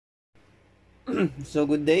So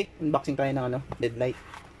good day, unboxing tayo ng LED light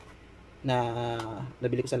na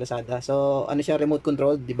nabili ko sa Lazada. So ano siya, remote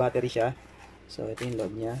controlled, di battery siya. So ito yung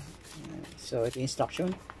loob niya. So ito yung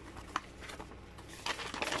instruction.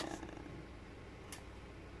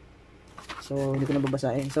 So hindi ko na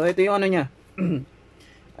babasahin. So ito yung ano niya.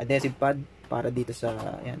 Adhesive pad para dito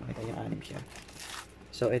sa, ayan, makita niyo, anim siya.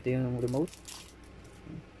 So ito yung remote.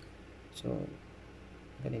 So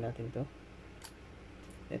ganin natin to.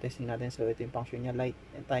 Testing natin. So ito yung function niya, light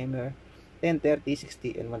and timer, 10, 30,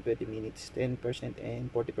 60 and 120 minutes, 10% and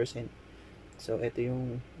 40%. So ito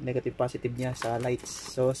yung negative positive niya sa lights.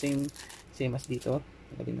 So same as dito.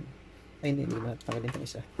 Tanggalin na. Ay hindi na tanggalin itong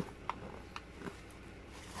isa.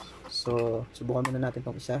 So subukan muna natin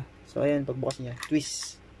itong isa. So ayan, pagbukas niya,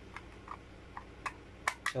 twist.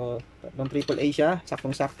 So tatlong AAA siya,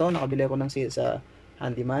 saktong-sakto. Nakabili ako ng sale sa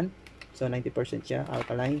Handyman. So 90% siya,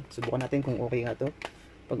 alkaline. Subukan natin kung okay nga to.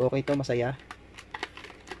 Pag okay to, masaya.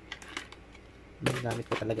 Gamit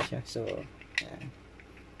ko talaga siya. So ayan.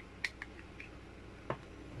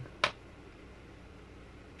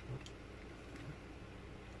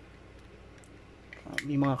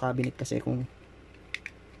 May mga cabinet kasi kung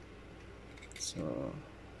so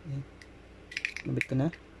ayan. Nabit ko na.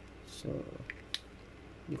 So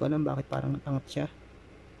hindi ko alam bakit parang natangat siya.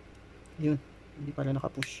 Yun, hindi pala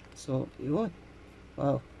nakapush. So yun,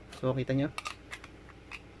 wow. So kita nyo,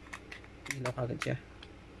 ilaw kagad siya.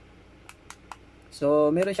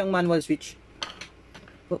 So meron siyang manual switch.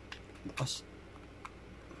 Oh, bukas.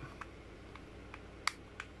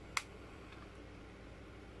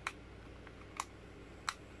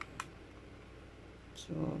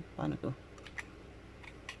 So paano to?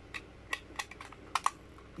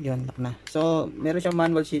 Yun, lock na. So meron siyang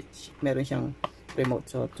manual switch, meron siyang remote.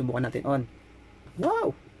 So subukan natin on.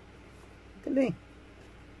 Wow, galing.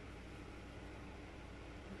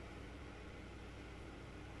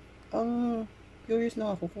 Ang curious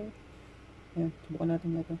lang ako kung ayan, subukan natin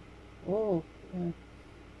na ito. Oh, ayan.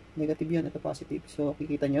 Negative yan, ito positive. So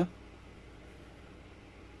kikita nyo,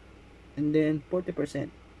 and then 40%, 10%,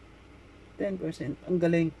 ang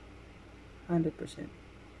galing, 100%.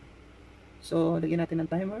 So lagyan natin ng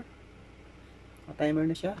timer. Timer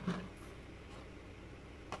na siya.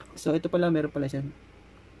 So ito pala, meron pala siya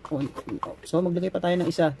on. So maglagay pa tayo ng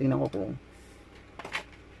isa. Tingnan ko kung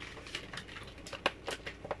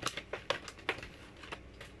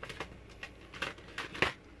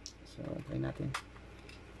so try natin.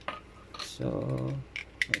 So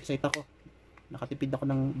excited ako, nakatipid ako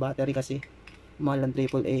ng battery kasi mahal ang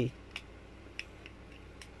AAA.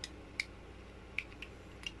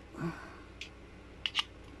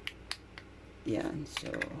 Yan, so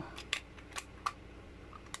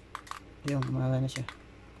yun, gumala na siya.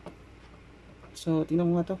 So tingnan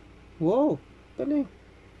mo nga to. Wow, galing,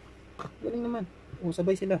 galing naman. Oh,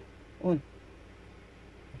 sabay sila on.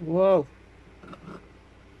 Wow,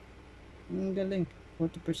 ang galing,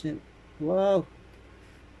 40%. Wow,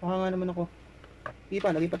 baka nga naman ako.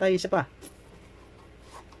 Lagi pa tayo, isa pa.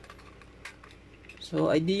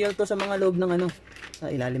 So ideal to sa mga loob ng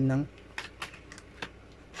sa ilalim ng.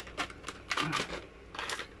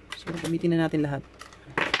 So gamitin na natin lahat.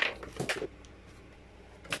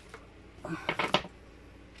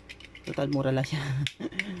 Total mura lang siya.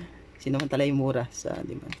 Sinamantala yung mura sa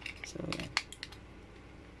demand. So yan.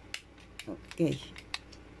 Okay.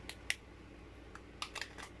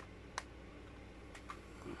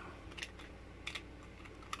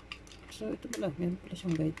 So ito pala, meron pala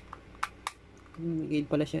siyang guide. May guide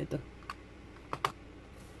pala siya ito.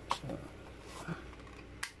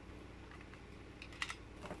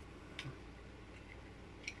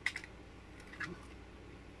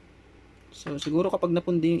 So siguro kapag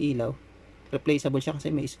napundi yung ilaw, replaceable siya kasi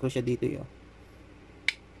may screw siya dito yun.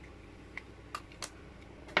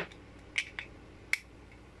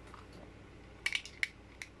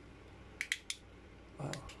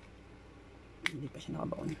 Wow, hindi pa siya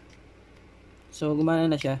nakabaon. So gumana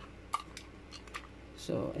na siya.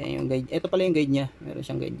 So ayan yung guide. Ito pala yung guide niya. Meron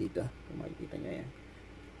siyang guide dito, kung makikita nyo yan,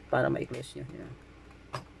 para ma-close nyo yan.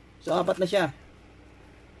 So apat na siya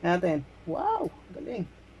natin. Wow, galing.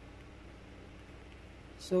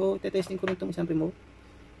 So testing ko rin itong isang remote.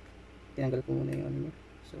 Tinanggal ko muna yung ano niya.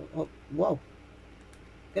 So oh, wow,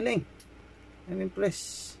 galing. I'm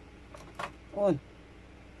impressed. On.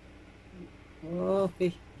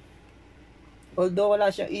 Okay. Although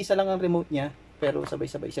wala siya, isa lang ang remote niya, pero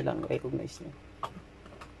sabay-sabay siya lang recognize niya.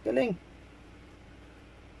 Galing.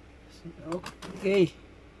 Okay.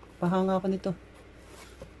 Pahanga ako nito.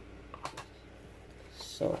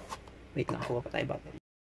 So, wait lang, kuha pa tayo battery.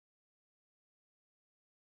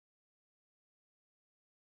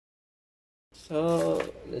 So,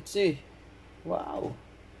 let's see. Wow.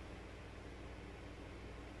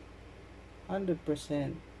 100%.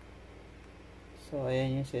 So,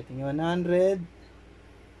 ayan yung setting. 100,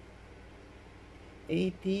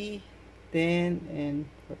 80, 10, and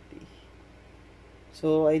 40.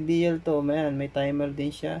 So, ideal to. May timer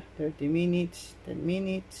din siya. 30 minutes, 10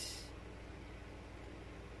 minutes.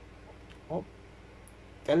 Oh,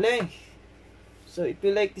 galing. So, if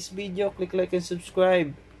you like this video, click like and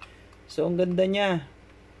subscribe. So, ang ganda niya.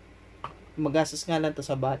 Magastos nga lang to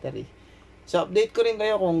sa battery. So, update ko rin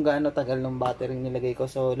kayo kung gaano tagal ng battery nilagay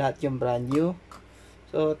ko. So, lahat yung brand new.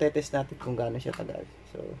 So, tetest natin kung gaano siya tagal.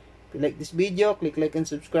 So, if you like this video, click like and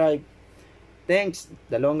subscribe. Thanks.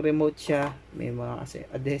 Dalawang remote siya. May mga kasi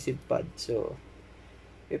adhesive pad. So,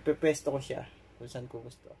 ipepesto ko siya kung saan ko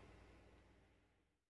gusto.